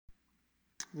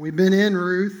We've been in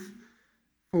Ruth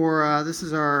for, this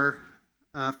is our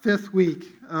fifth week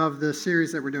of the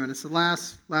series that we're doing. It's the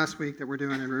last week that we're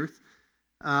doing in Ruth.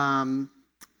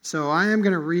 So I am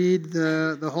going to read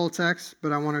the whole text,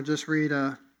 but I want to just read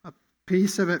a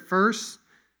piece of it first.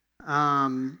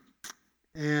 And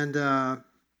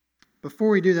before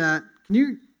we do that,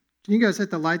 can you guys hit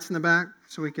the lights in the back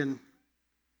so we can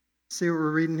see what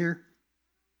we're reading here?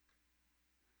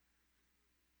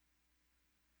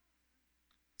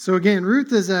 So again,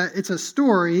 Ruth it's a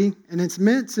story, and it's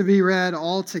meant to be read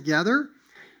all together,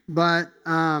 but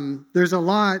there's a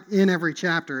lot in every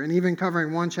chapter, and even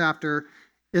covering one chapter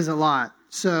is a lot.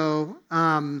 So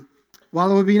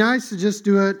while it would be nice to just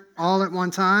do it all at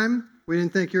one time, we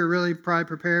didn't think you were really probably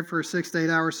prepared for a 6 to 8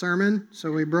 hour sermon,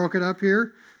 so we broke it up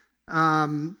here,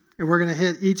 and we're going to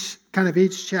hit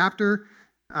each chapter,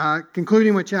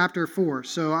 concluding with chapter 4.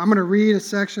 So I'm going to read a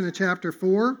section of chapter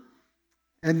 4.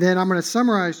 And then I'm going to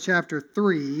summarize chapter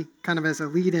 3, kind of as a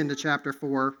lead into chapter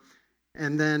 4,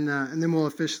 and then we'll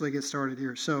officially get started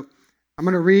here. So I'm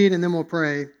going to read, and then we'll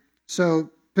pray.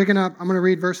 So picking up, I'm going to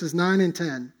read verses 9 and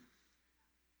 10.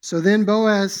 So then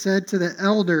Boaz said to the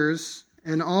elders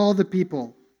and all the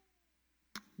people,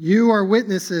 "You are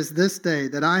witnesses this day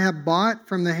that I have bought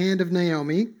from the hand of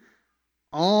Naomi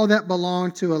all that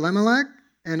belonged to Elimelech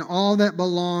and all that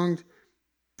belonged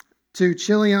to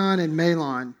Chilion and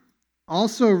Mahlon.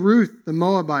 Also Ruth the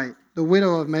Moabite, the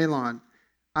widow of Mahlon,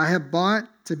 I have bought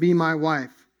to be my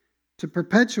wife, to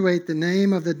perpetuate the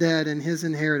name of the dead in his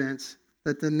inheritance,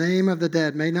 that the name of the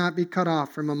dead may not be cut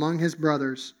off from among his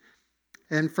brothers,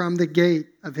 and from the gate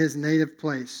of his native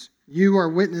place. You are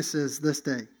witnesses this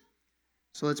day."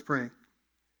 So let's pray.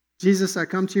 Jesus, I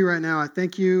come to you right now. I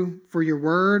thank you for your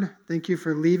word. Thank you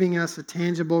for leaving us a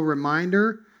tangible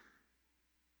reminder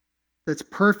that's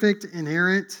perfect,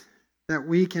 inerrant, that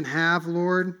we can have,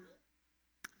 Lord,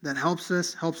 that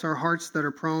helps our hearts that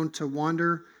are prone to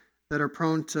wander, that are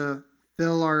prone to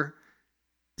fill our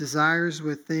desires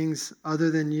with things other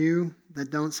than you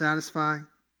that don't satisfy.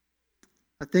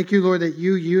 I thank you, Lord, that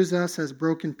you use us as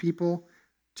broken people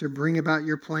to bring about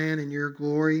your plan and your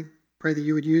glory. Pray that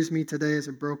you would use me today as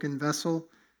a broken vessel.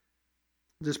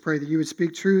 Just pray that you would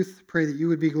speak truth. Pray that you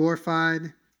would be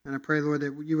glorified. And I pray, Lord,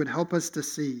 that you would help us to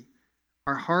see.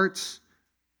 Our hearts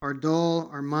are dull,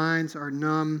 our minds are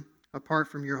numb apart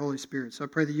from your Holy Spirit. So I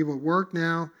pray that you will work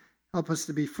now, help us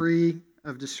to be free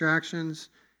of distractions,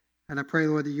 and I pray,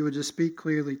 Lord, that you would just speak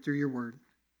clearly through your word.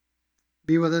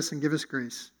 Be with us and give us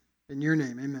grace. In your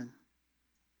name, amen.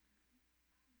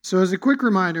 So as a quick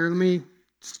reminder,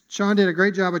 Sean did a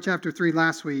great job with chapter 3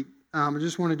 last week. I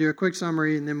just want to do a quick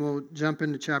summary, and then we'll jump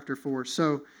into chapter 4.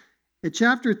 So in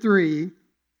chapter 3,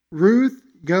 Ruth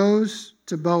goes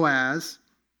to Boaz,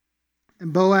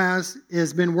 and Boaz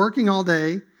has been working all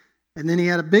day, and then he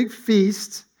had a big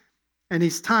feast, and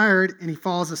he's tired, and he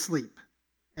falls asleep.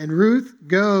 And Ruth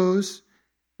goes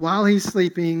while he's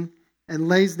sleeping and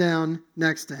lays down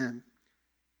next to him.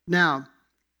 Now,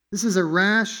 this is a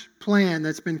rash plan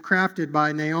that's been crafted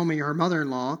by Naomi, her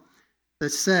mother-in-law,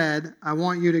 that said, I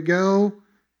want you to go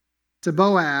to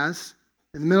Boaz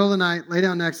in the middle of the night, lay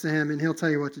down next to him, and he'll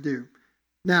tell you what to do.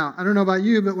 Now, I don't know about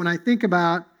you, but when I think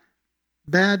about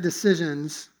bad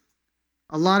decisions,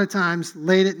 a lot of times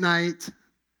late at night,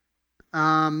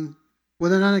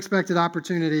 with an unexpected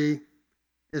opportunity,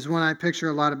 is when I picture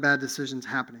a lot of bad decisions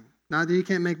happening. Not that you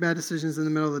can't make bad decisions in the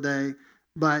middle of the day,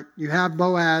 but you have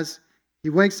Boaz,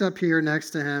 he wakes up here next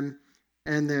to him,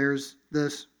 and there's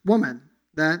this woman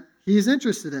that he's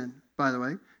interested in, by the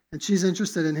way, and she's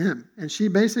interested in him. And he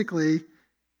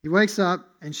wakes up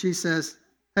and she says,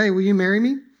 "Hey, will you marry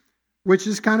me?" Which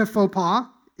is kind of faux pas.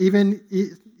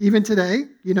 Even today,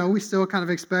 we still kind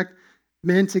of expect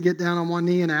men to get down on one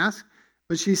knee and ask.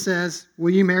 But she says,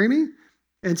 "Will you marry me?"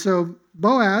 And so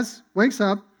Boaz wakes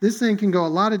up. This thing can go a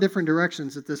lot of different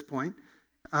directions at this point.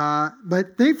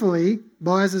 But thankfully,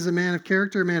 Boaz is a man of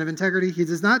character, a man of integrity. He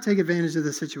does not take advantage of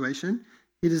the situation.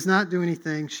 He does not do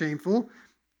anything shameful.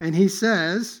 And he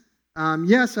says,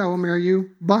 "Yes, I will marry you,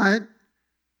 but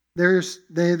there's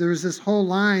this whole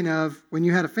line of when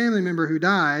you had a family member who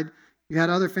died, you had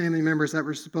other family members that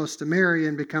were supposed to marry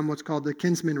and become what's called the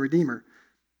kinsman redeemer."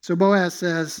 So Boaz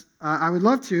says, "I would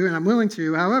love to, and I'm willing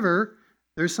to. However,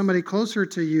 there's somebody closer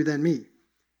to you than me."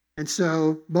 And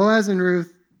so Boaz and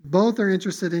Ruth both are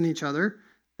interested in each other.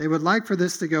 They would like for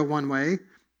this to go one way.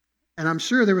 And I'm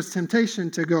sure there was temptation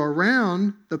to go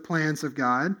around the plans of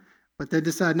God, but they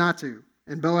decide not to.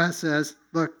 And Boaz says,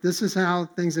 "Look, this is how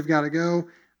things have got to go.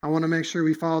 I want to make sure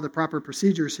we follow the proper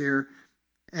procedures here.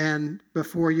 And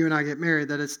before you and I get married,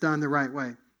 that it's done the right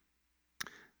way."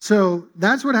 So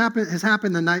that's what has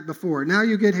happened the night before. Now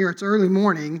you get here, it's early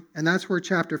morning, and that's where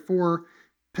chapter 4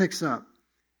 picks up.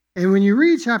 And when you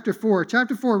read chapter 4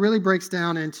 really breaks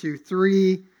down into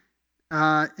three,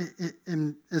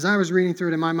 and as I was reading through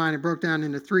it in my mind, it broke down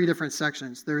into three different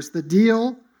sections. There's the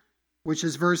deal, which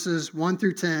is verses 1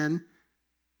 through 10.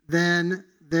 Then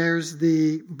there's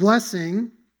the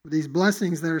blessing, these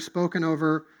blessings that are spoken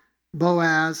over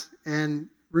Boaz and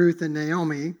Ruth and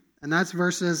Naomi, and that's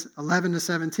verses 11 to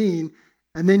 17.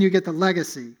 And then you get the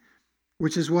legacy,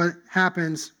 which is what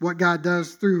happens, what God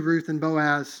does through Ruth and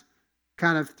Boaz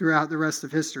kind of throughout the rest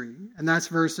of history. And that's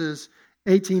verses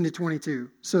 18 to 22.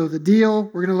 So the deal,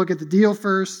 we're going to look at the deal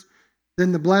first,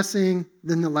 then the blessing,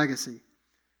 then the legacy.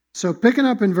 So picking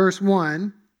up in verse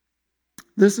 1,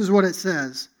 this is what it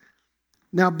says.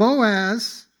 Now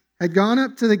Boaz had gone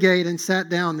up to the gate and sat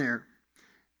down there.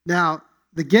 Now,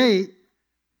 the gate,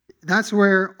 that's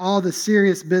where all the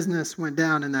serious business went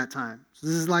down in that time. So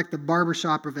this is like the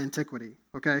barbershop of antiquity,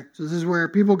 okay? So this is where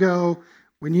people go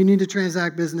when you need to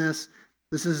transact business.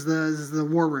 This is the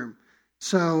war room.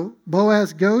 So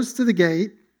Boaz goes to the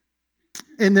gate.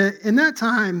 In that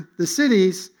time, the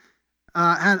cities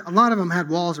had a lot of them had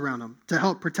walls around them to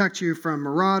help protect you from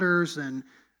marauders and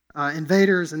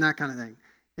invaders and that kind of thing.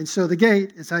 And so the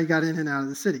gate is how you got in and out of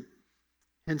the city.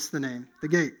 Hence the name, the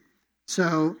gate.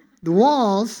 So the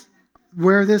walls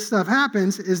where this stuff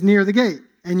happens is near the gate.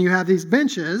 And you have these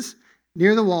benches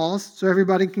near the walls so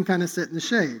everybody can kind of sit in the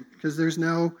shade because there's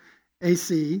no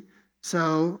AC.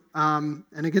 So, and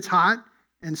it gets hot.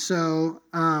 And so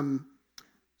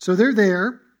they're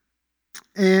there.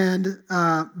 And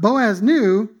Boaz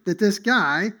knew that this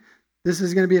guy, this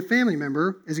is going to be a family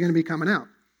member, is going to be coming out.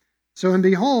 So, and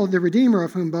behold, the Redeemer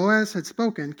of whom Boaz had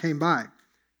spoken came by.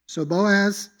 So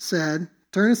Boaz said,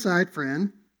 "Turn aside,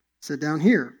 friend, sit down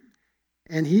here."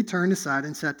 And he turned aside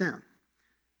and sat down.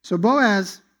 So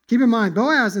Boaz, keep in mind,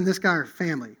 Boaz and this guy are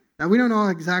family. Now, we don't know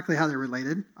exactly how they're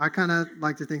related. I kind of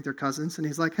like to think they're cousins. And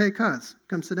he's like, "Hey, cuz,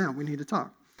 come sit down. We need to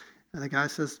talk." And the guy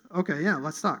says, "Okay, yeah,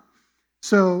 let's talk."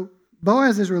 So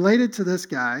Boaz is related to this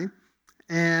guy.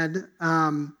 And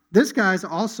this guy's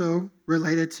also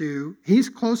related to, he's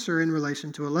closer in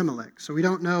relation to Elimelech. So we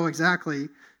don't know exactly,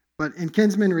 but in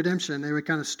kinsman redemption, they would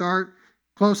kind of start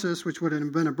closest, which would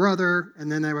have been a brother, and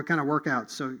then they would kind of work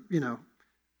out. So,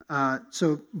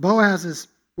 so Boaz is,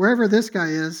 wherever this guy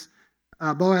is,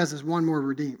 Boaz is one more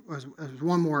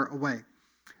one more away.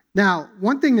 Now,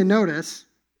 one thing to notice,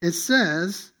 it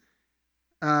says,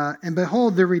 and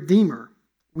behold the Redeemer.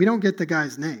 We don't get the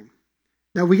guy's name.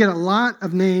 Now, we get a lot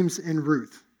of names in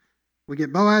Ruth. We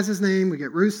get Boaz's name, we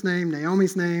get Ruth's name,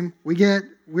 Naomi's name. We get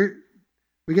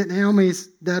Naomi's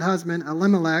dead husband,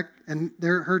 Elimelech, and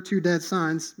her two dead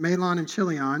sons, Mahlon and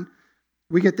Chilion.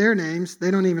 We get their names.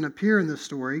 They don't even appear in the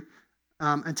story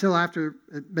until after,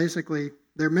 basically,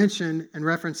 they're mentioned in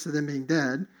reference to them being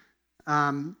dead.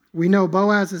 We know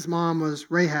Boaz's mom was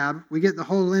Rahab. We get the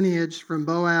whole lineage from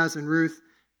Boaz and Ruth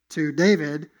to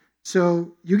David.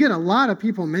 So you get a lot of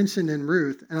people mentioned in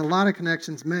Ruth and a lot of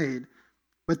connections made,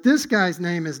 but this guy's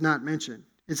name is not mentioned.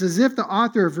 It's as if the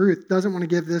author of Ruth doesn't want to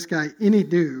give this guy any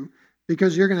due,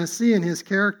 because you're going to see in his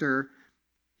character,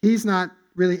 he's not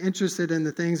really interested in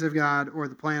the things of God or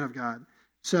the plan of God.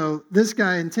 So this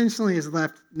guy intentionally is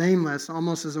left nameless,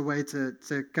 almost as a way to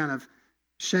kind of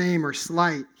shame or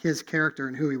slight his character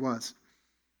and who he was.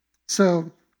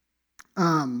 So,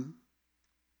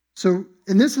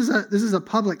 and this is a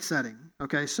public setting.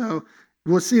 Okay, so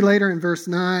we'll see later in verse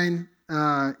 9.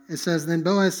 It says, "Then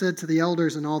Boaz said to the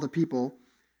elders and all the people."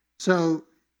 So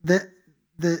the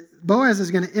Boaz is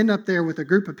going to end up there with a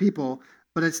group of people,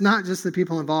 but it's not just the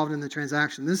people involved in the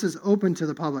transaction. This is open to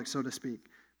the public, so to speak.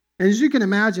 And as you can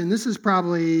imagine, this is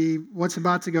probably what's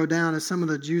about to go down as some of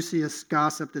the juiciest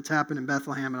gossip that's happened in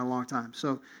Bethlehem in a long time.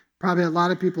 So probably a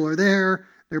lot of people are there.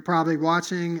 They're probably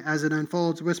watching as it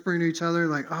unfolds, whispering to each other,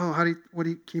 like, "Oh,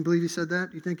 can you believe he said that?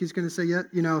 Do you think he's going to say yet?"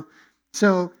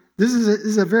 So this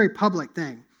is a very public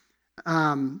thing.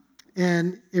 And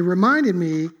it reminded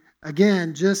me,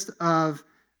 again, just of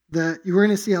you're going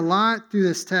to see a lot through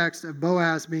this text of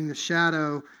Boaz being the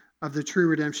shadow of the true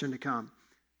redemption to come.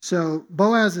 So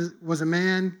Boaz was a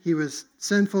man. He was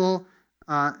sinful.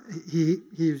 He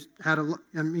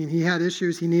had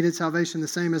issues. He needed salvation the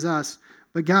same as us.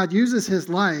 But God uses his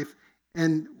life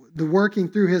and the working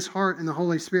through his heart and the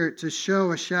Holy Spirit to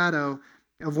show a shadow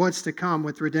of what's to come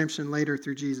with redemption later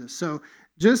through Jesus. So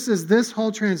just as this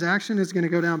whole transaction is going to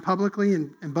go down publicly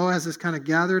and Boaz has kind of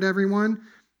gathered everyone,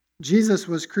 Jesus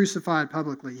was crucified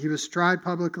publicly. He was tried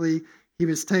publicly. He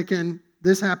was taken.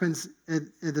 This happens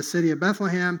in the city of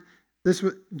Bethlehem.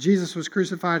 Jesus was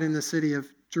crucified in the city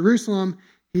of Jerusalem.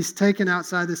 he's taken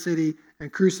outside the city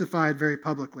and crucified very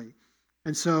publicly.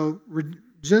 And so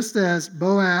just as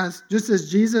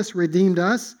Jesus redeemed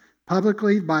us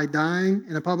publicly by dying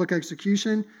in a public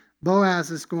execution, Boaz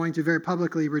is going to very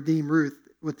publicly redeem Ruth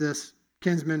with this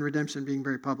kinsman redemption being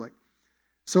very public.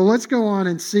 So let's go on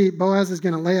and see. Boaz is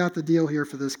going to lay out the deal here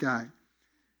for this guy.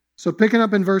 So picking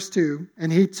up in verse 2,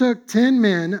 and he took 10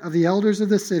 men of the elders of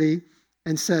the city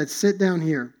and said, sit down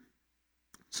here.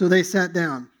 So they sat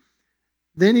down.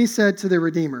 Then he said to the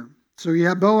Redeemer, so you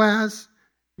have Boaz,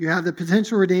 you have the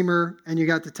potential Redeemer, and you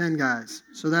got the 10 guys.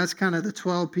 So that's kind of the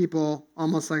 12 people,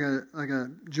 almost like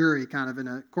a jury kind of in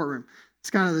a courtroom. It's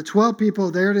kind of the 12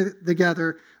 people there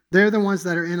together. They're the ones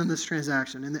that are in on this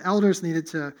transaction. And the elders needed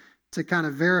to kind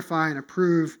of verify and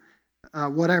approve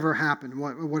whatever happened,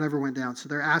 whatever went down. So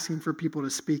they're asking for people to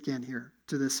speak in here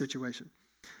to this situation.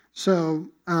 So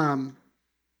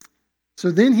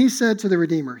then he said to the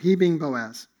Redeemer, he being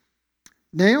Boaz,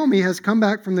 Naomi has come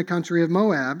back from the country of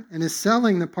Moab and is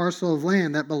selling the parcel of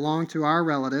land that belonged to our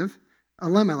relative,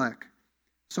 Elimelech.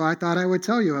 So I thought I would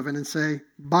tell you of it and say,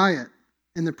 buy it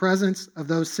in the presence of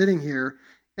those sitting here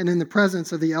and in the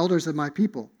presence of the elders of my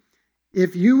people.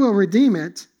 If you will redeem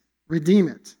it, redeem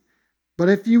it. But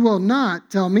if you will not,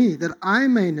 tell me that I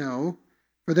may know,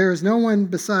 for there is no one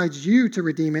besides you to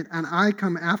redeem it, and I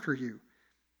come after you.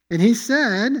 And he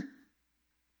said,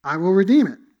 I will redeem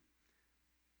it.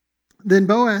 Then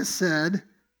Boaz said,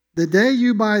 the day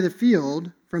you buy the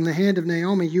field from the hand of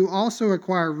Naomi, you also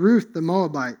acquire Ruth the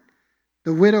Moabite,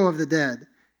 the widow of the dead,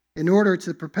 in order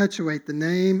to perpetuate the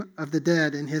name of the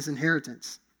dead in his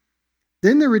inheritance.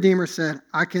 Then the Redeemer said,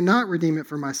 I cannot redeem it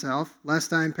for myself,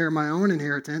 lest I impair my own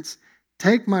inheritance.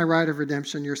 Take my right of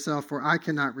redemption yourself, for I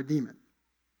cannot redeem it.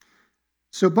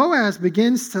 So Boaz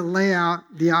begins to lay out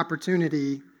the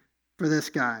opportunity for this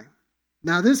guy.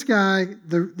 Now this guy,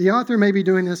 the author may be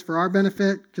doing this for our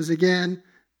benefit, because again,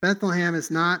 Bethlehem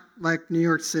is not like New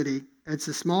York City. It's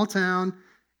a small town,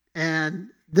 and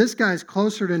this guy's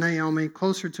closer to Naomi,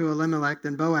 closer to Elimelech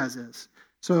than Boaz is.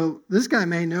 So this guy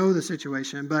may know the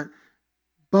situation, but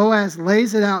Boaz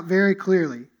lays it out very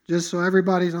clearly, just so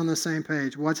everybody's on the same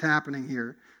page, what's happening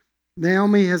here.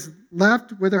 Naomi has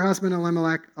left with her husband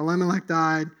Elimelech. Elimelech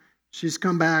died. She's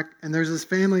come back, and there's this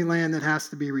family land that has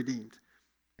to be redeemed.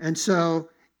 And so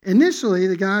initially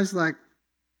the guy's like,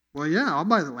 well, yeah, I'll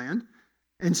buy the land.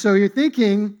 And so you're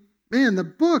thinking, man, the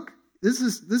book, this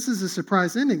is a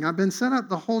surprise ending. I've been set up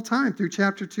the whole time through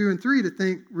chapter 2 and 3 to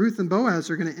think Ruth and Boaz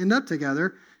are going to end up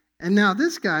together. And now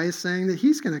this guy is saying that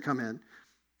he's going to come in.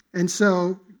 And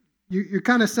so you're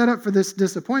kind of set up for this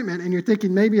disappointment, and you're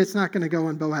thinking maybe it's not going to go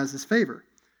in Boaz's favor.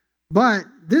 But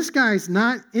this guy's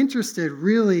not interested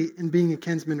really in being a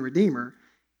kinsman redeemer.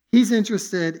 He's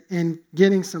interested in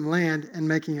getting some land and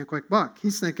making a quick buck.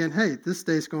 He's thinking, hey, this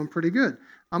day's going pretty good.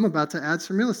 I'm about to add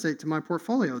some real estate to my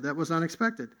portfolio. That was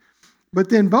unexpected. But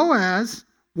then Boaz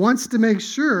wants to make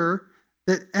sure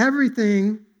that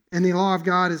everything in the law of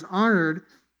God is honored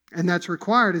and that's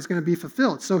required is going to be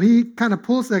fulfilled. So he kind of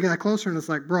pulls that guy closer and is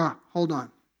like, bruh, hold on.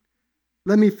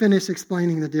 Let me finish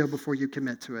explaining the deal before you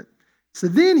commit to it. So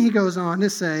then he goes on to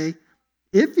say,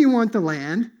 if you want the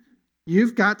land,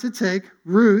 you've got to take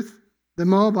Ruth, the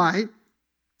Moabite.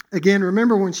 Again,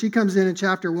 remember when she comes in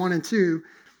chapter 1 and 2,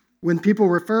 when people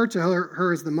refer to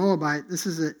her as the Moabite, this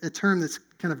is a term that's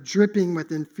kind of dripping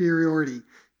with inferiority,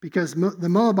 because the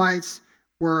Moabites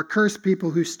were a cursed people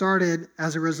who started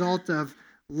as a result of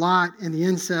Lot and the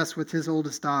incest with his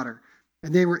oldest daughter.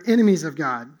 And they were enemies of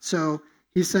God. So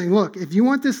he's saying, look, if you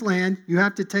want this land, you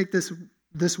have to take this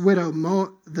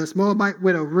Moabite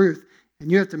widow, Ruth,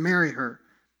 and you have to marry her.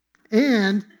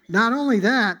 And not only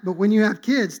that, but when you have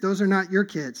kids, those are not your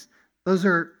kids. Those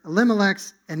are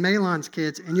Elimelech's and Mahlon's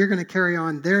kids, and you're going to carry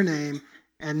on their name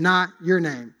and not your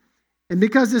name. And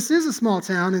because this is a small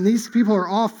town and these people are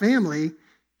all family,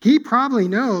 he probably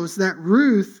knows that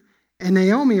Ruth and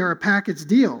Naomi are a package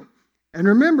deal. And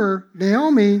remember,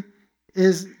 Naomi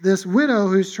is this widow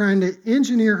who's trying to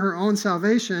engineer her own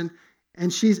salvation,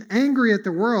 and she's angry at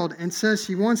the world and says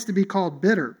she wants to be called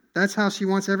bitter. That's how she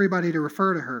wants everybody to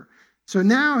refer to her. So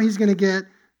now he's going to get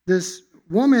this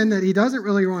woman that he doesn't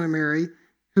really want to marry,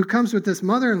 who comes with this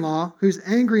mother-in-law who's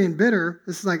angry and bitter.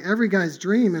 This is like every guy's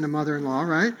dream in a mother-in-law,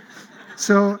 right?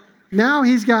 So now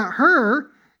he's got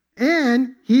her,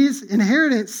 and his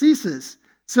inheritance ceases.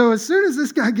 So as soon as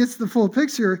this guy gets the full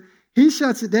picture, he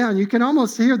shuts it down. You can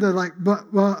almost hear the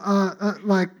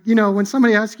when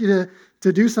somebody asks you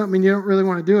to do something and you don't really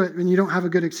want to do it and you don't have a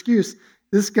good excuse.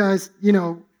 This guy's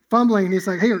fumbling, and he's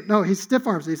like, hey, no, he stiff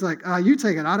arms. He's like, you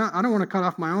take it. I don't want to cut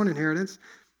off my own inheritance.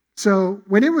 So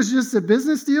when it was just a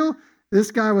business deal,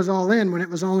 This guy was all in when it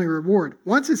was only reward.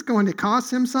 Once it's going to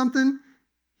cost him something,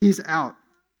 he's out.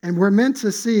 And we're meant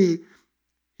to see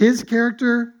his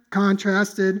character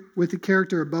contrasted with the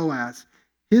character of Boaz.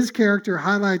 His character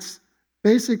highlights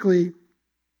basically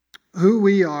who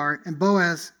we are, and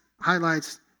Boaz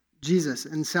highlights Jesus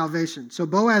and salvation. So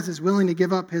Boaz is willing to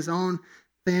give up his own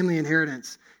family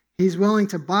inheritance. He's willing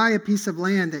to buy a piece of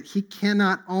land that he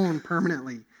cannot own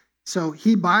permanently. So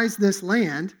he buys this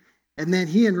land, and then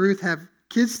he and Ruth have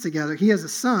kids together. He has a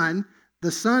son.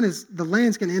 The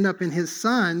land's going to end up in his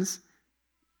son's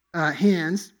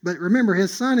hands. But remember,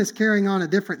 his son is carrying on a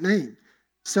different name.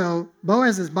 So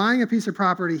Boaz is buying a piece of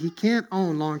property he can't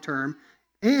own long term,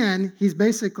 and he's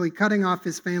basically cutting off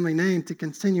his family name to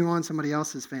continue on somebody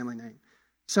else's family name.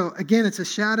 So again, it's a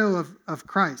shadow of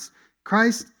Christ.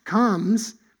 Christ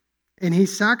comes and he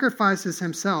sacrifices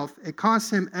himself. It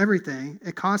costs him everything.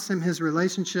 It costs him his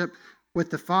relationship with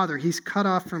the Father. He's cut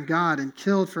off from God and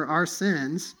killed for our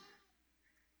sins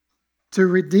to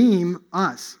redeem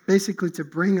us, basically to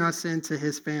bring us into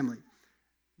his family.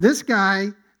 This guy,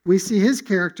 we see his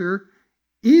character,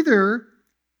 either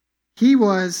he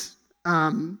was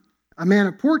a man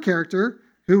of poor character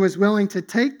who was willing to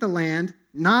take the land,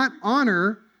 not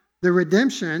honor the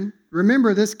redemption.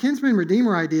 Remember, this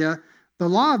kinsman-redeemer idea, the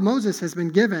law of Moses has been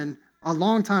given a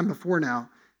long time before now.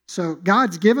 So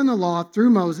God's given the law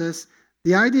through Moses.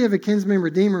 The idea of a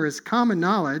kinsman-redeemer is common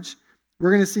knowledge.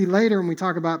 We're going to see later when we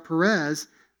talk about Perez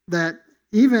that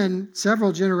even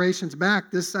several generations back,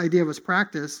 this idea was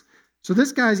practiced. So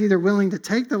this guy's either willing to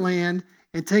take the land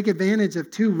and take advantage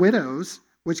of two widows,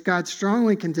 which God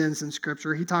strongly condemns in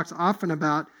Scripture. He talks often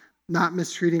about not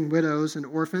mistreating widows and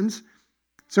orphans.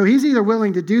 So he's either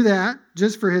willing to do that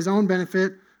just for his own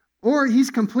benefit, or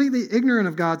he's completely ignorant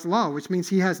of God's law, which means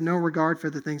he has no regard for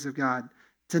the things of God.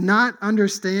 To not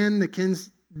understand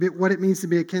what it means to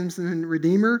be a kinsman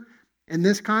redeemer in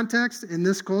this context, in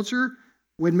this culture,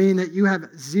 would mean that you have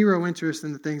zero interest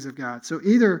in the things of God. So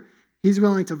either he's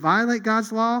willing to violate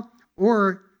God's law,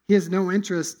 or he has no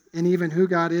interest in even who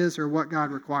God is or what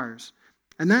God requires.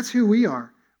 And that's who we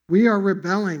are. We are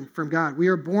rebelling from God. We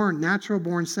are natural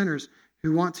born sinners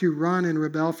who want to run and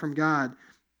rebel from God.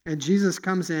 And Jesus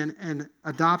comes in and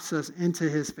adopts us into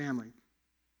his family.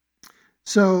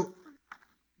 So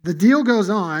the deal goes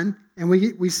on, and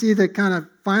we see the kind of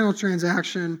final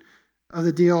transaction of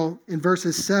the deal in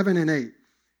verses 7 and 8.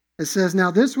 It says, "Now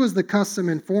this was the custom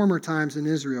in former times in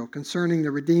Israel concerning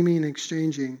the redeeming and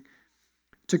exchanging.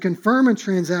 To confirm a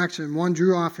transaction, one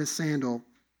drew off his sandal."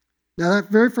 Now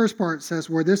that very first part says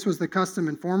where this was the custom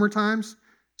in former times.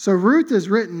 So Ruth is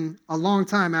written a long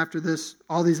time after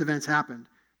all these events happened.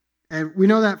 And we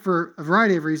know that for a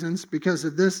variety of reasons, because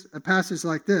of a passage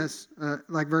like this,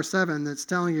 like verse 7, that's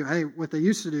telling you, hey, what they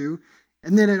used to do.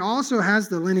 And then it also has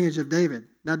the lineage of David.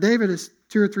 Now David is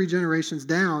 2 or 3 generations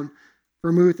down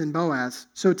from Ruth and Boaz.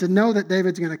 So to know that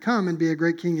David's going to come and be a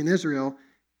great king in Israel,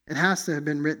 it has to have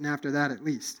been written after that at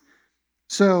least.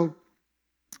 So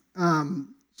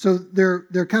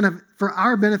they're kind of, for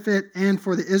our benefit and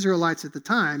for the Israelites at the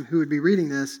time who would be reading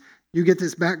this, you get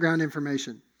this background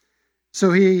information.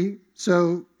 So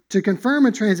to confirm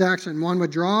a transaction, one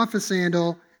would draw off a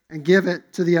sandal and give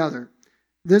it to the other.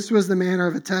 This was the manner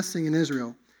of attesting in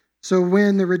Israel. So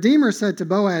when the Redeemer said to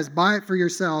Boaz, "Buy it for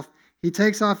yourself," he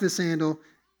takes off his sandal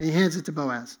and he hands it to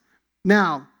Boaz.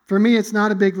 Now, for me, it's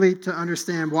not a big leap to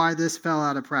understand why this fell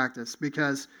out of practice,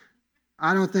 because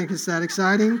I don't think it's that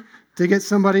exciting to get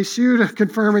somebody's shoe to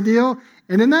confirm a deal.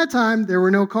 And in that time, there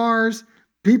were no cars.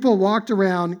 People walked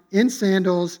around in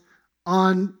sandals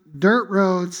on dirt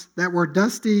roads that were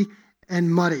dusty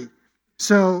and muddy.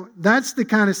 So that's the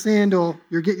kind of sandal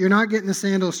you're not getting a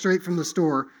sandal straight from the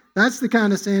store. That's the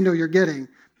kind of sandal you're getting.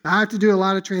 I have to do a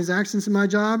lot of transactions in my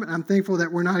job, and I'm thankful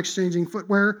that we're not exchanging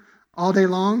footwear all day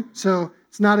long. So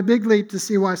it's not a big leap to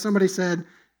see why somebody said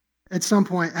at some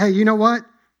point, "Hey, you know what?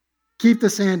 Keep the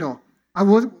sandal.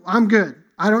 I'm good.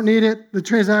 I don't need it. The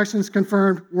transaction's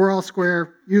confirmed. We're all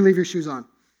square. You leave your shoes on."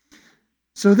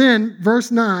 So then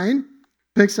verse 9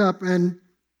 picks up, and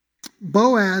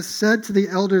Boaz said to the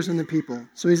elders and the people,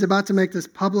 so he's about to make this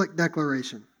public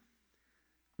declaration,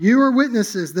 "You are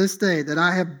witnesses this day that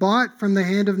I have bought from the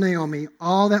hand of Naomi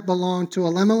all that belonged to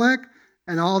Elimelech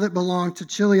and all that belonged to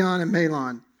Chilion and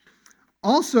Mahlon.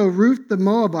 Also Ruth the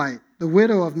Moabite, the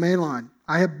widow of Mahlon,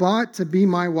 I have bought to be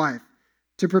my wife,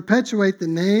 to perpetuate the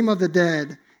name of the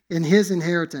dead in his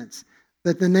inheritance,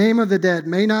 that the name of the dead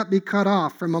may not be cut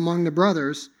off from among the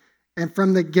brothers and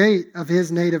from the gate of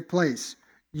his native place.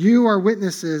 You are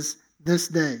witnesses this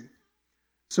day."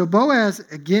 So Boaz,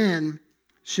 again,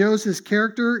 shows his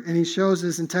character and he shows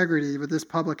his integrity with this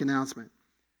public announcement.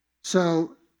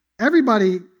 So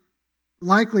everybody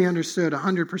likely understood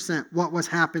 100% what was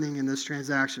happening in this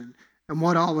transaction and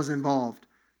what all was involved.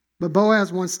 But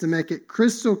Boaz wants to make it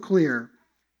crystal clear.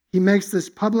 He makes this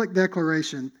public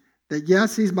declaration that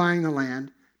yes, he's buying the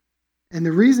land. And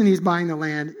the reason he's buying the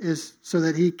land is so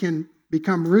that he can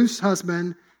become Ruth's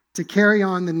husband, to carry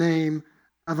on the name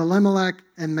of Elimelech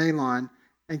and Mahlon,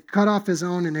 and cut off his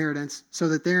own inheritance so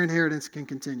that their inheritance can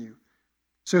continue.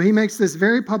 So he makes this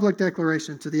very public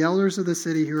declaration to the elders of the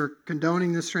city who are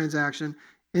condoning this transaction,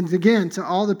 and again, to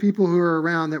all the people who are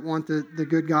around that want the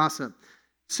good gossip.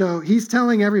 So he's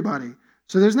telling everybody.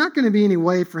 So there's not going to be any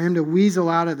way for him to weasel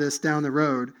out of this down the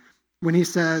road when he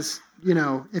says,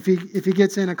 if he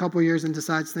gets in a couple of years and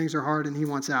decides things are hard and he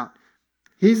wants out.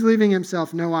 He's leaving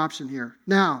himself no option here.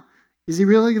 Now, is he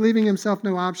really leaving himself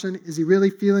no option? Is he really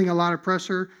feeling a lot of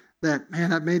pressure that,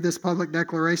 man, I've made this public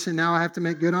declaration, now I have to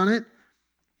make good on it?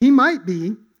 He might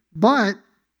be, but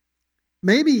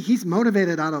maybe he's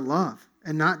motivated out of love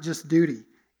and not just duty.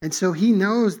 And so he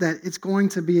knows that it's going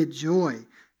to be a joy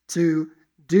to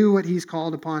do what he's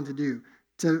called upon to do,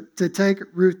 to take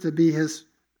Ruth to be his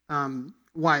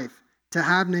wife, to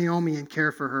have Naomi and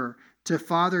care for her, to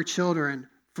father children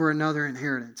for another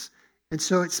inheritance. And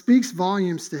so it speaks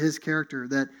volumes to his character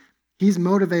that he's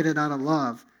motivated out of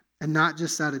love and not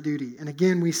just out of duty. And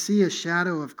again, we see a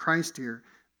shadow of Christ here,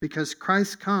 because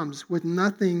Christ comes with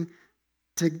nothing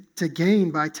to gain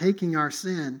by taking our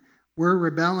sin. We're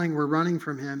rebelling, we're running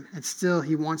from him, and still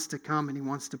he wants to come and he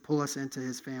wants to pull us into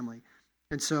his family.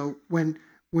 And so when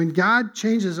God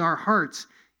changes our hearts,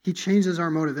 he changes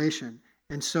our motivation.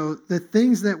 And so the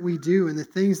things that we do and the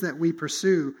things that we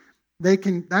pursue,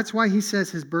 that's why he says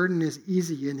his burden is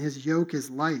easy and his yoke is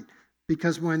light.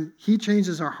 Because when he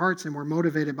changes our hearts and we're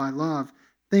motivated by love,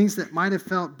 things that might have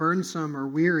felt burdensome or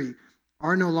weary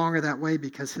are no longer that way,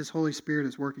 because his Holy Spirit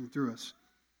is working through us.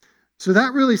 So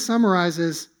that really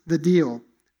summarizes the deal.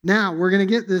 Now we're going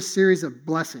to get this series of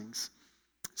blessings.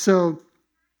 So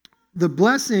the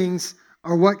blessings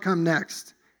are what come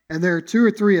next. And there are 2 or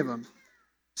 3 of them.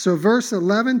 So verse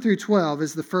 11 through 12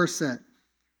 is the first set.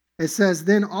 It says,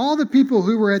 "Then all the people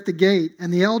who were at the gate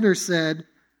and the elders said,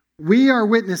 'We are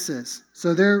witnesses.'"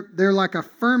 So they're like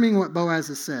affirming what Boaz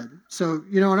has said. So,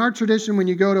 in our tradition, when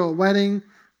you go to a wedding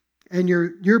and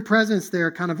your presence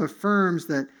there kind of affirms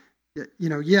that,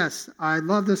 yes, I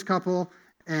love this couple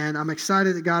and I'm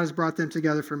excited that God has brought them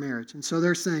together for marriage. And so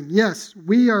they're saying, yes,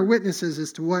 we are witnesses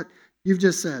as to what you've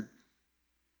just said.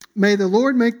 "May the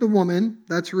Lord make the woman,"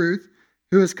 that's Ruth,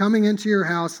 "who is coming into your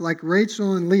house like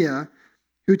Rachel and Leah,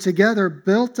 who together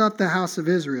built up the house of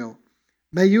Israel.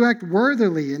 May you act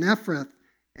worthily in Ephrath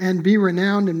and be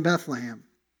renowned in Bethlehem."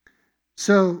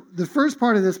 So the first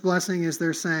part of this blessing is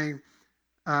they're saying,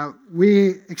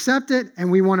 we accept it and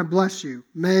we want to bless you.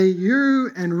 May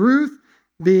you and Ruth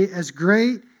be as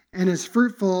great and as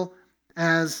fruitful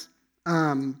as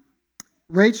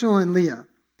Rachel and Leah.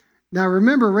 Now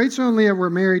remember, Rachel and Leah were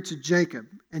married to Jacob.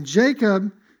 And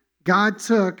Jacob, God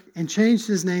took and changed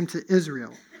his name to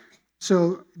Israel.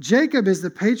 So Jacob is the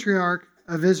patriarch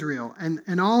of Israel.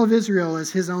 And all of Israel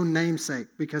is his own namesake,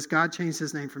 because God changed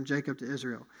his name from Jacob to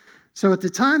Israel. So at the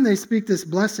time they speak this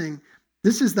blessing,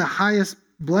 this is the highest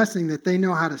blessing that they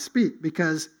know how to speak,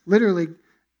 because literally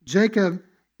Jacob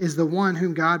is the one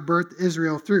whom God birthed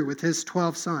Israel through with his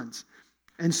 12 sons.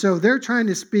 And so they're trying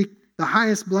to speak the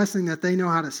highest blessing that they know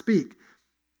how to speak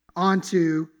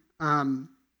onto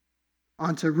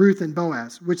Ruth and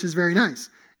Boaz, which is very nice.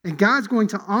 And God's going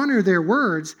to honor their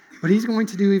words, but he's going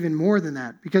to do even more than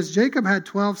that, because Jacob had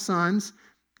 12 sons,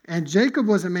 and Jacob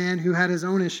was a man who had his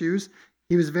own issues.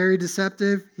 He was very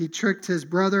deceptive. He tricked his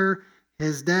brother,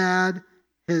 his dad,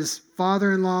 his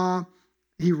father-in-law.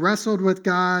 He wrestled with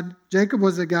God. Jacob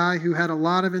was a guy who had a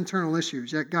lot of internal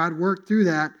issues, yet God worked through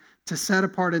that to set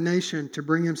apart a nation to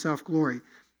bring himself glory.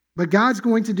 But God's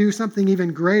going to do something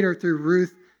even greater through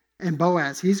Ruth and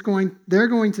Boaz. They're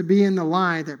going to be in the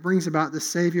line that brings about the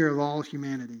Savior of all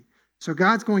humanity. So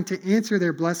God's going to answer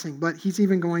their blessing, but he's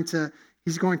going to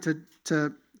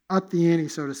up the ante,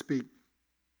 so to speak.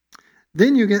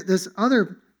 Then you get this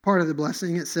other part of the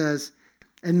blessing. It says,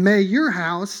 "And may your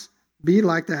house be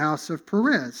like the house of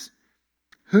Perez,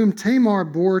 whom Tamar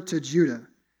bore to Judah,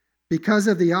 because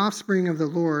of the offspring of the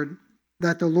Lord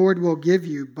that the Lord will give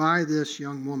you by this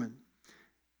young woman."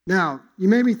 Now, you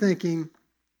may be thinking,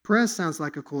 Perez sounds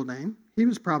like a cool name. He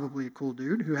was probably a cool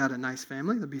dude who had a nice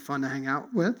family that'd be fun to hang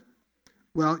out with.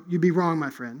 Well, you'd be wrong, my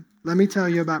friend. Let me tell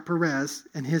you about Perez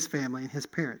and his family and his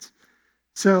parents.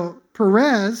 So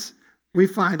Perez, we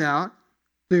find out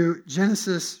through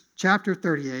Genesis chapter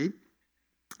 38,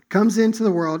 comes into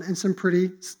the world in some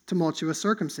pretty tumultuous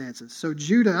circumstances. So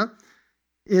Judah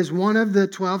is one of the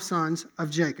 12 sons of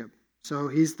Jacob. So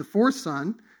he's the fourth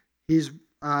son. He's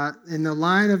in the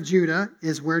line of Judah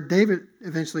is where David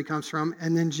eventually comes from,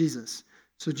 and then Jesus.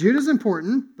 So Judah's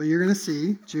important, but you're going to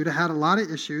see Judah had a lot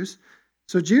of issues.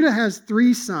 So Judah has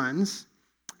 3 sons.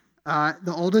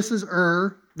 The oldest is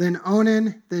then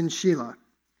Onan, then Shelah.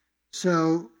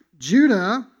 So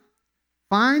Judah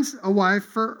finds a wife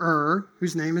for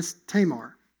whose name is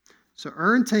Tamar. So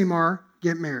and Tamar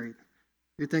get married.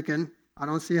 You're thinking, I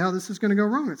don't see how this is going to go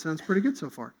wrong. It sounds pretty good so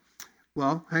far.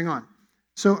 Well, hang on.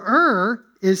 So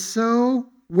is so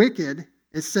wicked,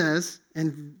 it says,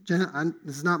 and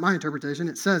this is not my interpretation,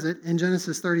 it says it in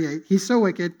Genesis 38, he's so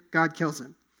wicked, God kills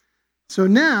him. So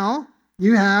now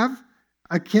you have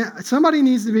somebody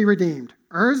needs to be redeemed.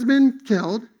 Has been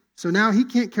killed, so now he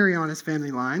can't carry on his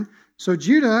family line. So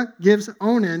Judah gives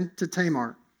Onan to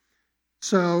Tamar.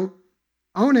 So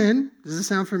Onan, does this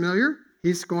sound familiar?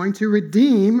 He's going to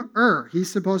redeem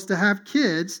He's supposed to have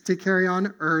kids to carry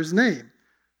on name.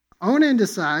 Onan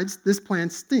decides this plan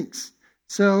stinks.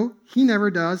 So he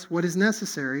never does what is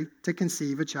necessary to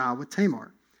conceive a child with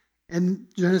Tamar. And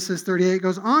Genesis 38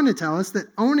 goes on to tell us that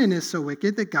Onan is so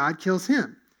wicked that God kills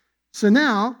him. So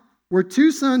now we're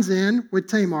 2 sons in with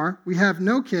Tamar. We have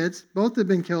no kids. Both have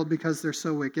been killed because they're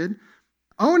so wicked.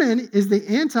 Onan is the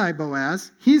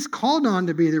anti-Boaz. He's called on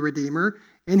to be the redeemer,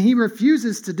 and he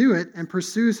refuses to do it and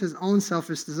pursues his own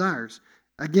selfish desires.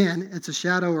 Again, it's a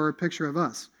shadow or a picture of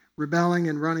us, rebelling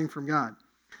and running from God.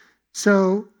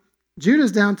 So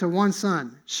Judah's down to 1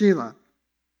 son, Shelah,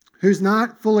 who's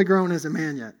not fully grown as a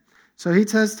man yet. So he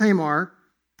says to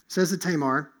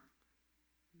Tamar,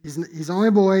 he's only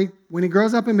a boy. When he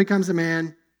grows up and becomes a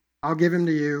man, I'll give him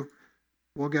to you.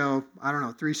 We'll go,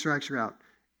 3 strikes, you're out.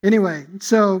 Anyway,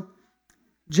 so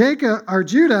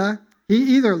Judah, he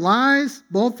either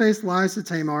bold-faced lies to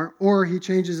Tamar, or he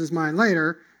changes his mind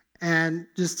later and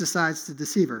just decides to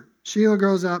deceive her. Shelah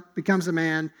grows up, becomes a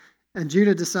man, and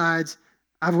Judah decides,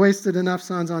 I've wasted enough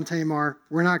sons on Tamar.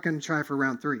 We're not going to try for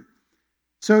round 3.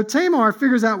 So Tamar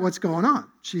figures out what's going on.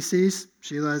 She sees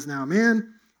Shelah is now a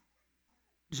man.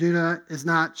 Judah is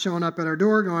not showing up at our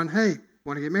door going, hey,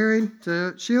 want to get married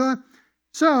to Shelah?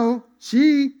 So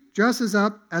she dresses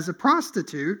up as a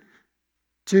prostitute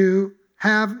to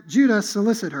have Judah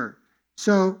solicit her.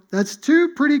 So that's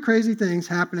 2 pretty crazy things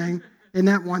happening in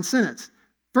that one sentence.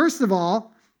 First of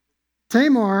all,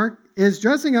 Tamar is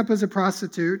dressing up as a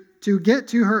prostitute to get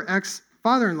to her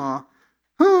ex-father-in-law,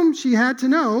 whom she had to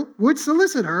know would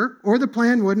solicit her or the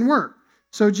plan wouldn't work.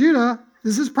 So Judah,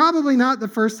 this is probably not the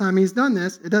first time he's done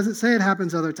this. It doesn't say it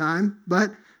happens other time,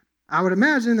 but I would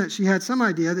imagine that she had some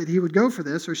idea that he would go for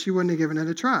this or she wouldn't have given it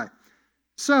a try.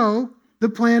 So the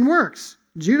plan works.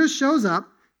 Judah shows up,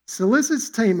 solicits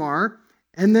Tamar,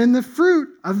 and then the fruit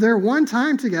of their one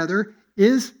time together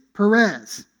is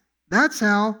Perez. That's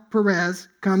how Perez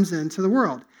comes into the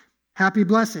world. Happy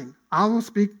blessing. I will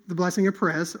speak the blessing of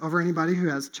Perez over anybody who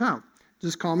has a child.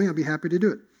 Just call me. I'll be happy to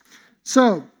do it.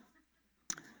 So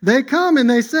they come and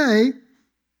they say,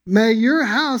 may your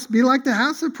house be like the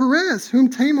house of Perez, whom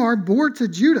Tamar bore to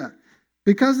Judah,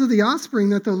 because of the offspring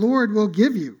that the Lord will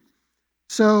give you.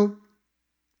 So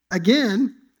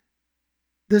again,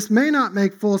 this may not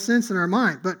make full sense in our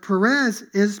mind, but Perez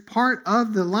is part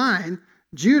of the line.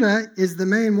 Judah is the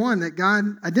main one that God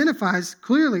identifies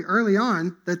clearly early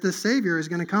on that the Savior is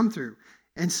going to come through.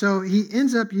 And so he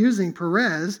ends up using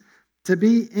Perez to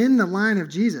be in the line of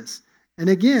Jesus. And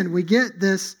again, we get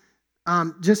this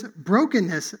just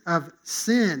brokenness of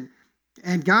sin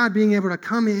and God being able to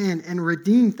come in and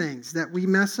redeem things that we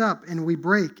mess up and we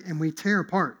break and we tear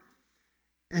apart.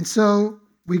 And so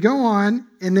we go on,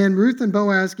 and then Ruth and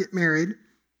Boaz get married.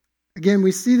 Again,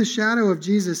 we see the shadow of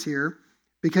Jesus here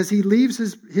because he leaves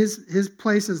his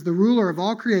place as the ruler of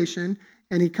all creation,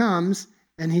 and he comes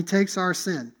and he takes our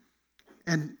sin.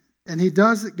 And he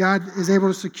does, God is able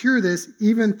to secure this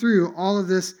even through all of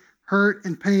this hurt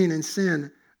and pain and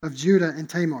sin of Judah and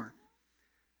Tamar.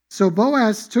 So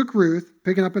Boaz took Ruth,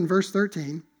 picking up in verse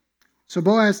 13. So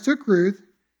Boaz took Ruth,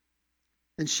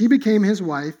 and she became his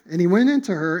wife, and he went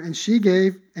into her, and she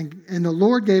gave, and the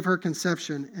Lord gave her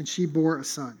conception, and she bore a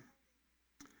son.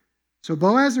 So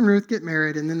Boaz and Ruth get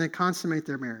married, and then they consummate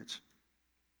their marriage.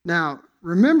 Now,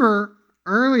 remember,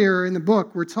 earlier in the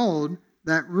book, we're told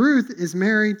that Ruth is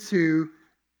married to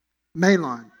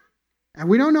Mahlon. And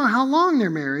we don't know how long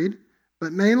they're married,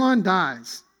 but Mahlon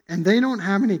dies, and they don't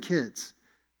have any kids.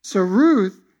 So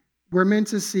Ruth, we're meant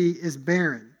to see, is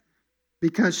barren,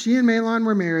 because she and Mahlon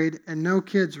were married and no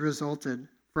kids resulted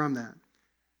from that.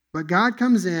 But God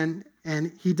comes in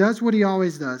and he does what he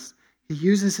always does. He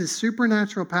uses his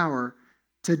supernatural power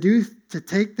to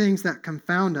take things that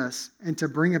confound us and to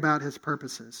bring about his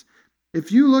purposes.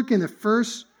 If you look in the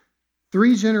first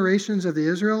 3 generations of the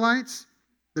Israelites,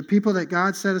 the people that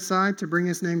God set aside to bring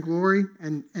his name glory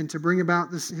and to bring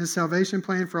about his salvation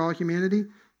plan for all humanity,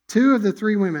 2 of the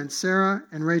 3 women, Sarah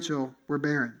and Rachel, were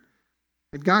barren.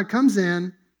 And God comes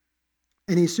in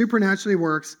and he supernaturally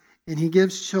works and he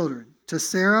gives children to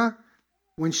Sarah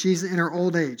when she's in her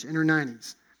old age, in her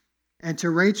 90s, and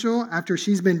to Rachel after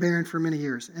she's been barren for many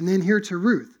years. And then here to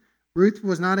Ruth. Ruth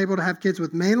was not able to have kids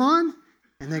with Mahlon,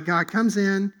 and then God comes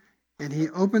in and he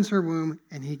opens her womb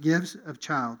and he gives a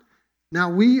child. Now,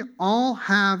 we all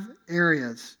have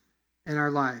areas in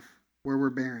our life where we're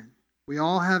barren. We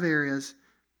all have areas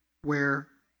where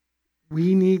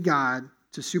we need God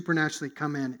to supernaturally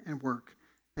come in and work.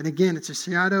 And again, it's a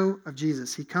shadow of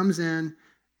Jesus. He comes in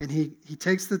and he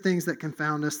takes the things that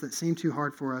confound us, that seem too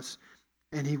hard for us,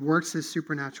 and he works his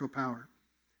supernatural power.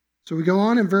 So we go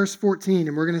on in verse 14,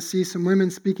 and we're going to see some women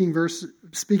speaking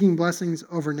blessings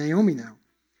over Naomi now.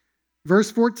 Verse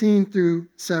 14 through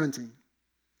 17.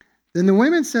 Then the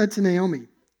women said to Naomi,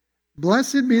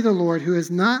 "Blessed be the Lord who has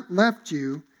not left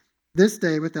you this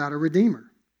day without a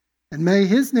redeemer, and may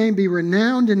his name be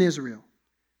renowned in Israel.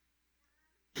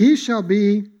 He shall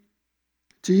be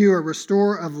to you a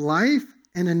restorer of life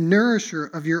and a nourisher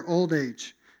of your old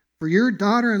age. For your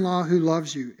daughter-in-law who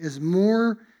loves you is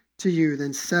more to you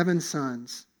than 7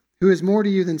 sons,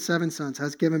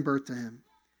 has given birth to him."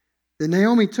 Then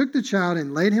Naomi took the child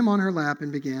and laid him on her lap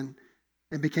and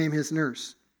became his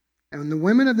nurse. And when the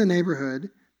women of the neighborhood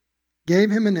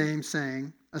gave him a name,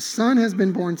 saying, "A son has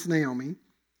been born to Naomi,"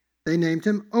 they named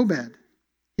him Obed.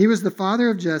 He was the father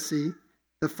of Jesse,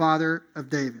 the father of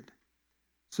David.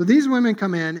 So these women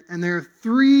come in, and there are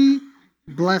 3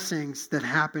 blessings that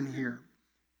happen here.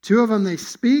 2 of them they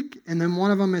speak, and then one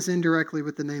of them is indirectly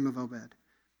with the name of Obed.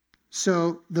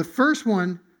 So the first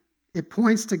one, it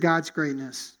points to God's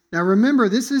greatness. Now remember,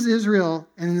 this is Israel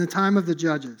and in the time of the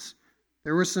Judges.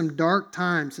 There were some dark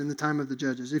times in the time of the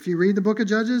Judges. If you read the book of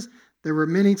Judges, there were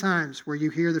many times where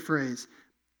you hear the phrase,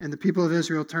 "And the people of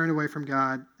Israel turned away from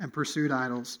God and pursued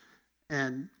idols,"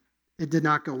 and it did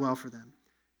not go well for them.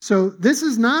 So this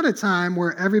is not a time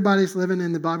where everybody's living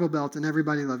in the Bible Belt and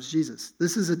everybody loves Jesus.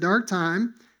 This is a dark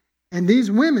time, and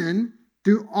these women,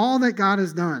 through all that God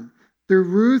has done, through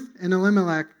Ruth and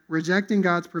Elimelech rejecting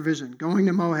God's provision, going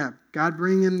to Moab, God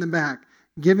bringing them back,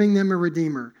 giving them a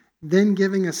redeemer, then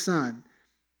giving a son,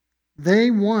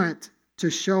 they want to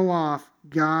show off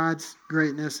God's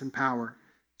greatness and power.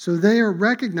 So they are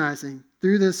recognizing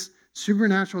through this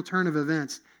supernatural turn of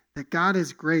events that God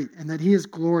is great and that he is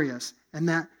glorious and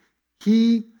that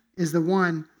he is the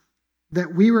one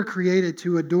that we were created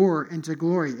to adore and to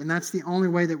glory. And that's the only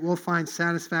way that we'll find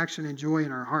satisfaction and joy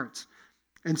in our hearts.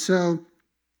 And so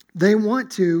they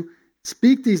want to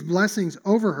speak these blessings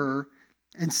over her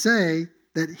and say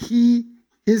that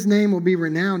his name will be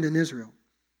renowned in Israel.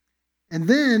 And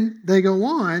then they go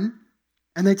on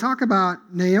and they talk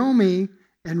about Naomi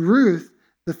and Ruth,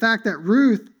 the fact that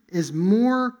Ruth is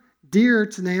more dear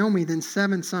to Naomi than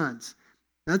 7 sons.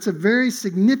 That's a very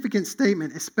significant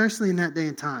statement, especially in that day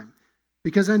and time.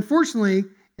 Because unfortunately,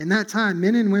 in that time,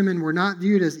 men and women were not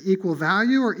viewed as equal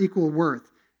value or equal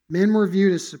worth. Men were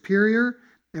viewed as superior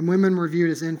and women were viewed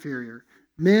as inferior.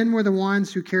 Men were the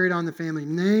ones who carried on the family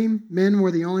name. Men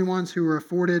were the only ones who were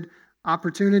afforded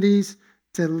opportunities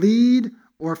to lead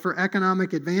or for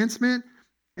economic advancement.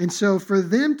 And so for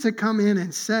them to come in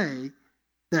and say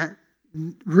that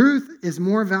Ruth is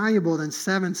more valuable than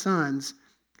 7 sons,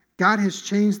 God has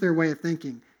changed their way of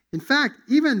thinking. In fact,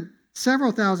 even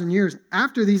several thousand years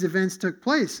after these events took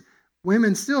place,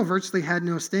 women still virtually had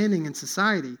no standing in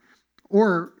society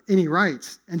or any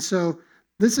rights. And so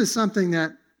this is something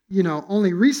that,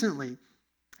 only recently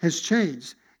has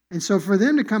changed. And so for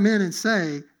them to come in and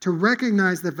say, to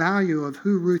recognize the value of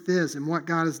who Ruth is and what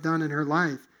God has done in her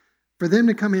life, for them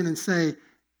to come in and say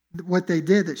what they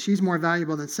did, that she's more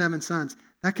valuable than 7 sons,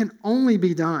 that can only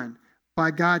be done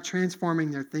by God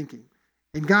transforming their thinking.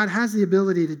 And God has the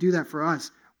ability to do that for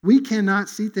us. We cannot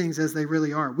see things as they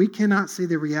really are. We cannot see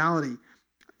the reality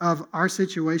of our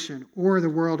situation or the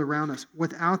world around us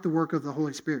without the work of the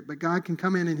Holy Spirit. But God can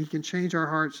come in and he can change our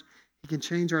hearts, he can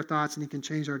change our thoughts, and he can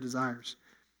change our desires.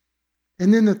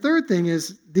 And then the third thing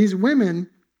is these women,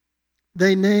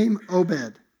 they name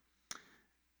Obed.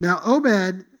 Now,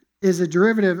 Obed is a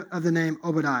derivative of the name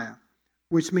Obadiah,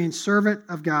 which means servant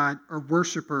of God or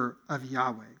worshiper of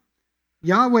Yahweh.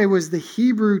 Yahweh was the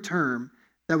Hebrew term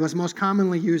that was most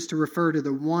commonly used to refer to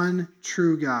the one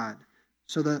true God.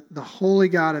 So the holy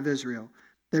God of Israel,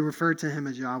 they referred to him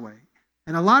as Yahweh.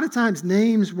 And a lot of times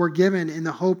names were given in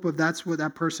the hope of that's what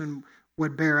that person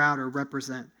would bear out or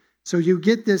represent. So you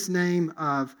get this name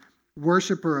of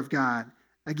worshiper of God.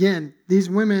 Again, these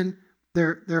women,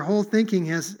 their whole thinking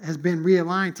has been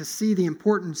realigned to see the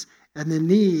importance and the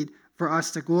need for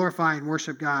us to glorify and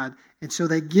worship God. And so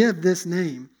they give this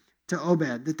name to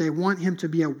Obed, that they want him to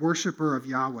be a worshiper of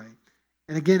Yahweh.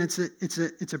 And again,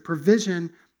 it's a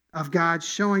provision of God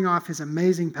showing off his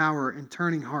amazing power and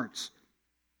turning hearts.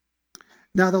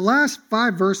 Now, the last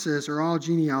 5 verses are all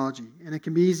genealogy, and it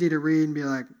can be easy to read and be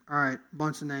like, all right,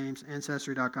 bunch of names,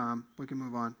 Ancestry.com, we can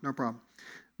move on, no problem.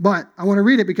 But I want to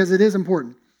read it because it is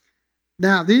important.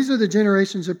 Now, these are the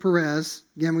generations of Perez.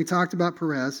 Again, we talked about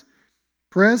Perez.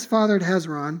 Perez fathered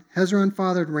Hezron. Hezron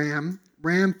fathered Ram.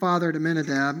 Ram fathered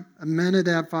Amminadab.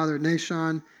 Amminadab fathered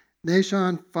Nahshon.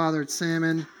 Nahshon fathered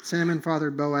Salmon. Salmon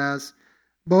fathered Boaz.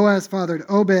 Boaz fathered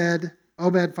Obed.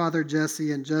 Obed fathered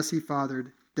Jesse. And Jesse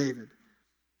fathered David.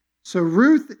 So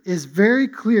Ruth is very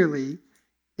clearly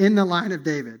in the line of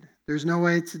David. There's no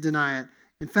way to deny it.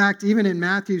 In fact, even in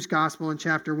Matthew's gospel in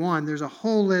chapter 1, there's a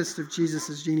whole list of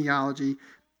Jesus' genealogy,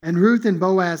 and Ruth and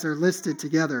Boaz are listed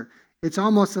together. It's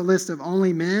almost a list of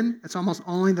only men. It's almost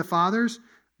only the fathers,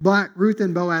 but Ruth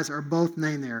and Boaz are both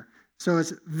named there. So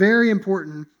it's very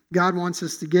important. God wants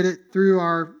us to get it through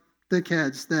our thick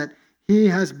heads that he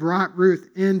has brought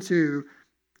Ruth into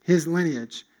his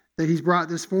lineage, that he's brought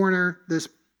this foreigner, this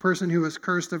person who was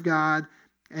cursed of God,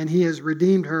 and he has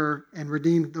redeemed her and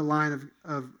redeemed the line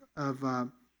of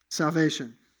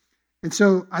salvation. And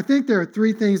so I think there are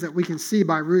 3 things that we can see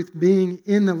by Ruth being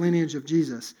in the lineage of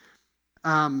Jesus.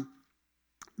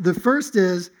 The first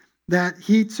is that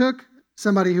he took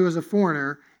somebody who was a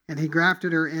foreigner and he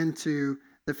grafted her into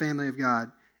the family of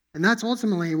God. And that's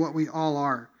ultimately what we all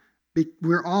are.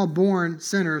 We're all born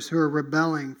sinners who are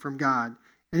rebelling from God.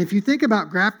 And if you think about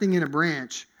grafting in a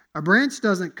branch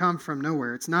doesn't come from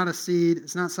nowhere. It's not a seed.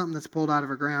 It's not something that's pulled out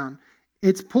of a ground.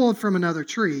 It's pulled from another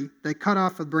tree. They cut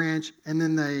off a branch and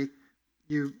then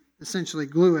you essentially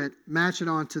glue it, match it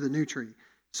onto the new tree.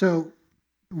 So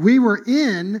we were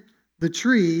in the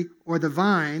tree or the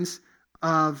vines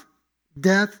of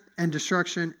death and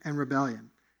destruction and rebellion.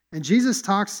 And Jesus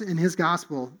talks in his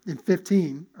gospel in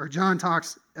 15, or John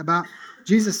talks about,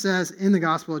 Jesus says in the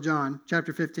gospel of John,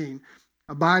 chapter 15,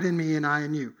 abide in me and I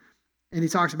in you. And he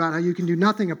talks about how you can do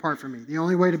nothing apart from me. The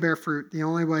only way to bear fruit, the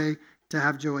only way to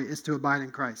have joy is to abide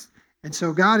in Christ. And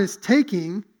so God is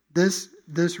taking this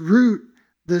root,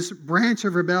 this branch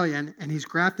of rebellion, and he's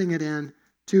grafting it in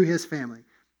to his family.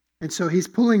 And so he's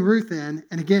pulling Ruth in.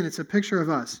 And again, it's a picture of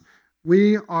us.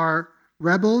 We are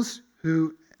rebels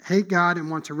who hate God and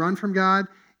want to run from God.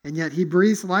 And yet he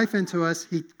breathes life into us.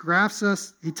 He grafts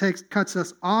us. He cuts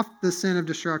us off the sin of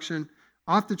destruction,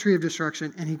 off the tree of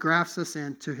destruction, and he grafts us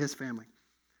into his family.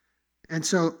 And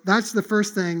so that's the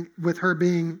first thing with her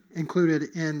being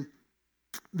included in.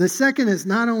 The second is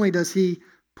not only does he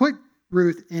put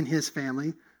Ruth in his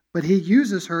family, but he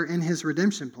uses her in his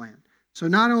redemption plan. So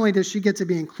not only does she get to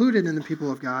be included in the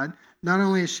people of God, not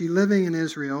only is she living in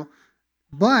Israel,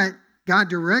 but God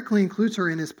directly includes her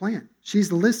in his plan.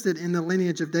 She's listed in the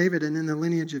lineage of David and in the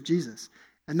lineage of Jesus.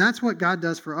 And that's what God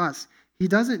does for us. He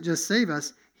doesn't just save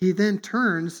us. He then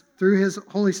turns through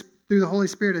the Holy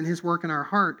Spirit and his work in our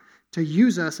heart to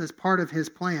use us as part of his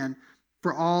plan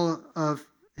for all of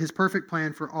his perfect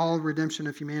plan for all redemption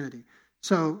of humanity.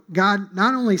 So God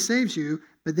not only saves you,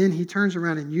 but then he turns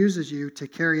around and uses you to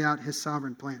carry out his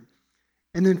sovereign plan.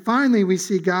 And then finally, we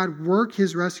see God work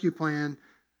his rescue plan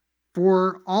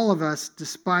for all of us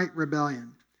despite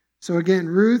rebellion. So again,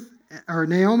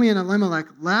 Naomi and Elimelech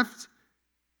left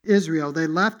Israel. They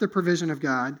left the provision of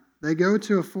God. They go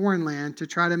to a foreign land to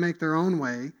try to make their own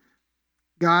way.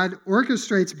 God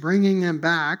orchestrates bringing them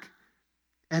back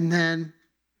and then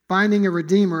finding a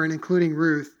redeemer and including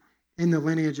Ruth in the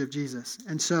lineage of Jesus.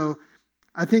 And so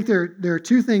I think there are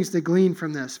 2 things to glean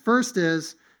from this. First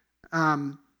is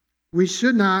we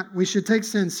should take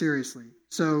sin seriously.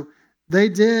 So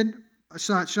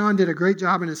Sean did a great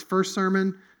job in his first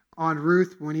sermon on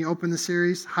Ruth when he opened the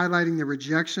series, highlighting the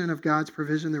rejection of God's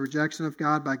provision, the rejection of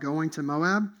God by going to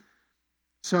Moab.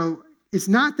 So it's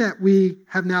not that we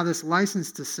have now this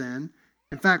license to sin.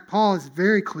 In fact, Paul is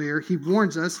very clear. He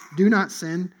warns us, do not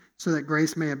sin so that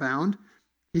grace may abound.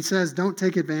 He says, don't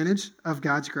take advantage of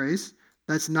God's grace.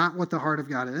 That's not what the heart of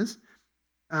God is.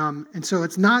 And so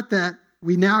it's not that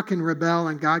we now can rebel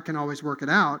and God can always work it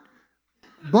out.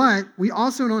 But we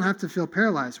also don't have to feel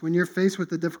paralyzed when you're faced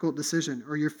with a difficult decision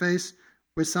or you're faced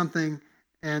with something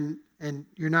and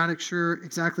you're not sure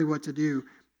exactly what to do.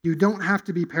 You don't have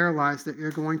to be paralyzed that you're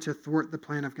going to thwart the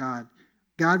plan of God.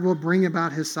 God will bring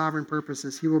about his sovereign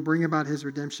purposes. He will bring about his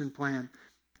redemption plan.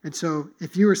 And so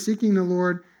if you are seeking the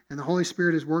Lord and the Holy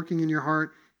Spirit is working in your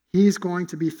heart, he's going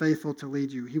to be faithful to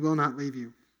lead you. He will not leave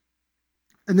you.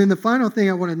 And then the final thing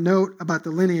I want to note about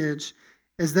the lineage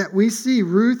is that we see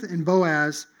Ruth and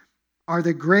Boaz are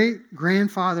the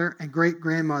great-grandfather and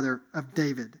great-grandmother of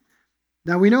David.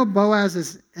 Now we know Boaz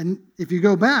is, and if you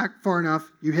go back far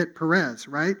enough, you hit Perez,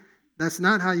 right? That's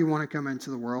not how you want to come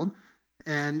into the world.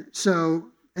 And so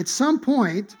at some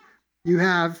point,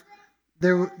 God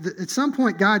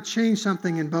changed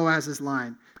something in Boaz's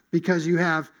line, because you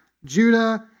have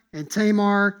Judah and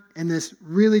Tamar in this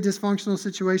really dysfunctional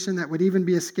situation that would even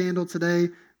be a scandal today,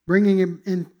 bringing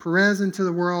in Perez into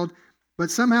the world.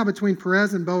 But somehow between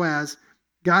Perez and Boaz,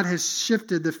 God has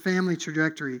shifted the family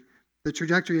trajectory, the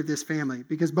trajectory of this family,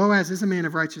 because Boaz is a man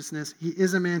of righteousness. He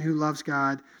is a man who loves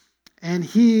God, and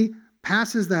he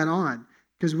passes that on,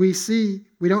 because we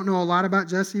don't know a lot about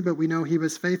Jesse, but we know he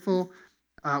was faithful.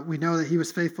 We know that he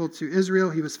was faithful to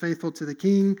Israel. He was faithful to the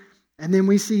king. And then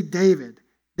we see David.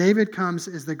 David comes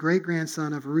as the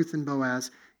great-grandson of Ruth and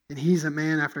Boaz, and he's a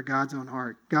man after God's own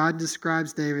heart. God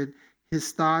describes David,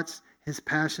 his thoughts, his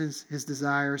passions, his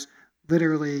desires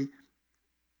literally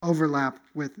overlap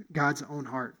with God's own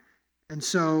heart. And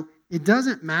so it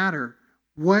doesn't matter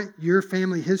what your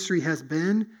family history has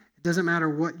been. It doesn't matter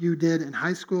what you did in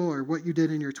high school or what you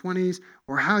did in your 20s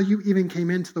or how you even came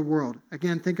into the world.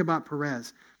 Again, think about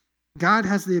Perez. God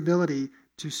has the ability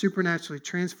to supernaturally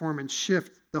transform and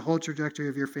shift the whole trajectory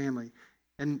of your family.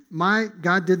 And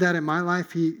God did that in my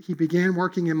life. He began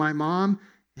working in my mom,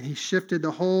 and he shifted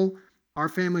our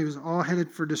family was all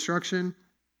headed for destruction.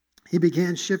 He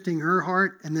began shifting her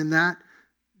heart, and then that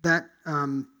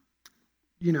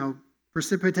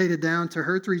precipitated down to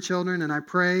her 3 children. And I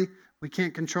pray, we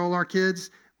can't control our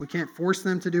kids. We can't force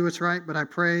them to do what's right, but I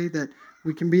pray that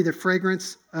we can be the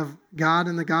fragrance of God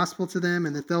and the gospel to them,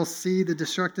 and that they'll see the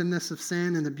destructiveness of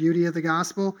sin and the beauty of the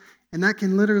gospel. And that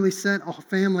can literally set a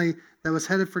family that was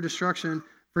headed for destruction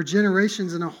for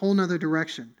generations in a whole nother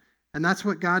direction. And that's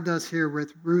what God does here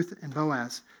with Ruth and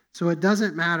Boaz. So it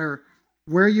doesn't matter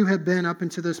where you have been up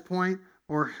until this point,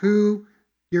 or who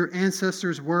your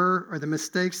ancestors were, or the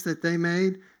mistakes that they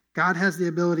made. God has the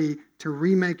ability to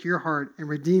remake your heart and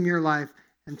redeem your life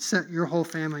and set your whole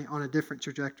family on a different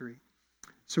trajectory.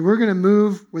 So we're going to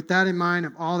move with that in mind,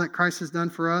 of all that Christ has done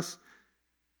for us,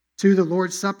 to the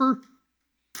Lord's Supper.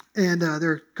 And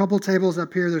there are a couple tables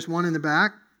up here. There's one in the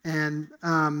back. And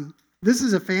this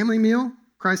is a family meal.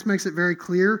 Christ makes it very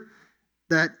clear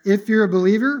that if you're a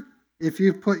believer, if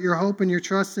you've put your hope and your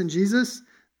trust in Jesus,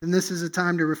 then this is a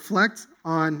time to reflect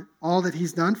on all that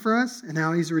he's done for us and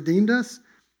how he's redeemed us.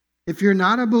 If you're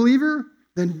not a believer,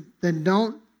 then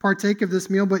don't partake of this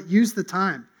meal, but use the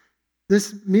time.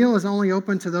 This meal is only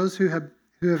open to those who have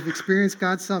experienced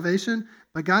God's salvation,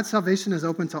 but God's salvation is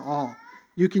open to all.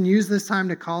 You can use this time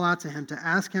to call out to him, to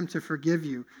ask him to forgive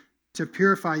you, to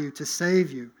purify you, to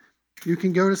save you. You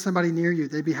can go to somebody near you.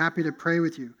 They'd be happy to pray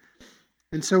with you.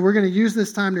 And so we're going to use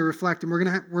this time to reflect, and we're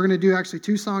going to do actually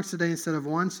 2 songs today instead of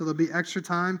 1, so there'll be extra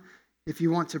time if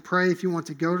you want to pray, if you want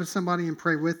to go to somebody and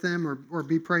pray with them or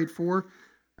be prayed for.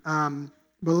 But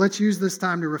let's use this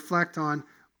time to reflect on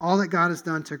all that God has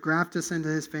done to graft us into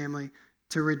his family,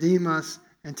 to redeem us,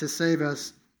 and to save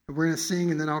us. And we're going to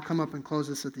sing, and then I'll come up and close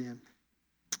this at the end.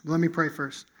 Let me pray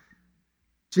first.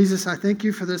 Jesus, I thank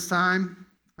you for this time.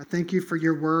 I thank you for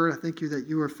your word. I thank you that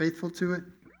you are faithful to it.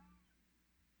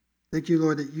 Thank you,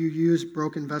 Lord, that you use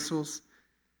broken vessels.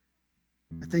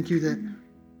 I thank you that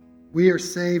we are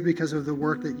saved because of the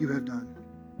work that you have done,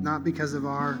 not because of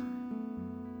our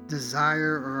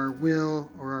desire or our will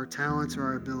or our talents or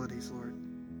our abilities, Lord.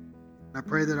 I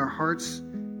pray that our hearts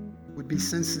would be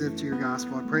sensitive to your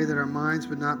gospel. I pray that our minds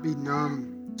would not be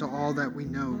numb to all that we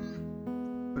know.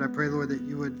 But I pray, Lord, that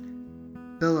you would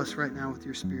fill us right now with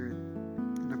your Spirit.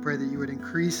 And I pray that you would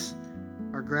increase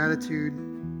our gratitude,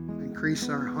 increase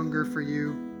our hunger for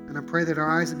you. And I pray that our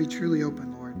eyes would be truly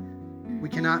open, Lord. We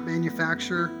cannot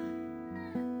manufacture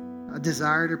a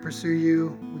desire to pursue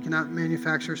you. We cannot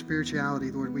manufacture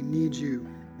spirituality, Lord. We need you.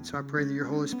 And so I pray that your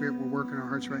Holy Spirit will work in our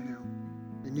hearts right now.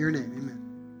 In your name, amen.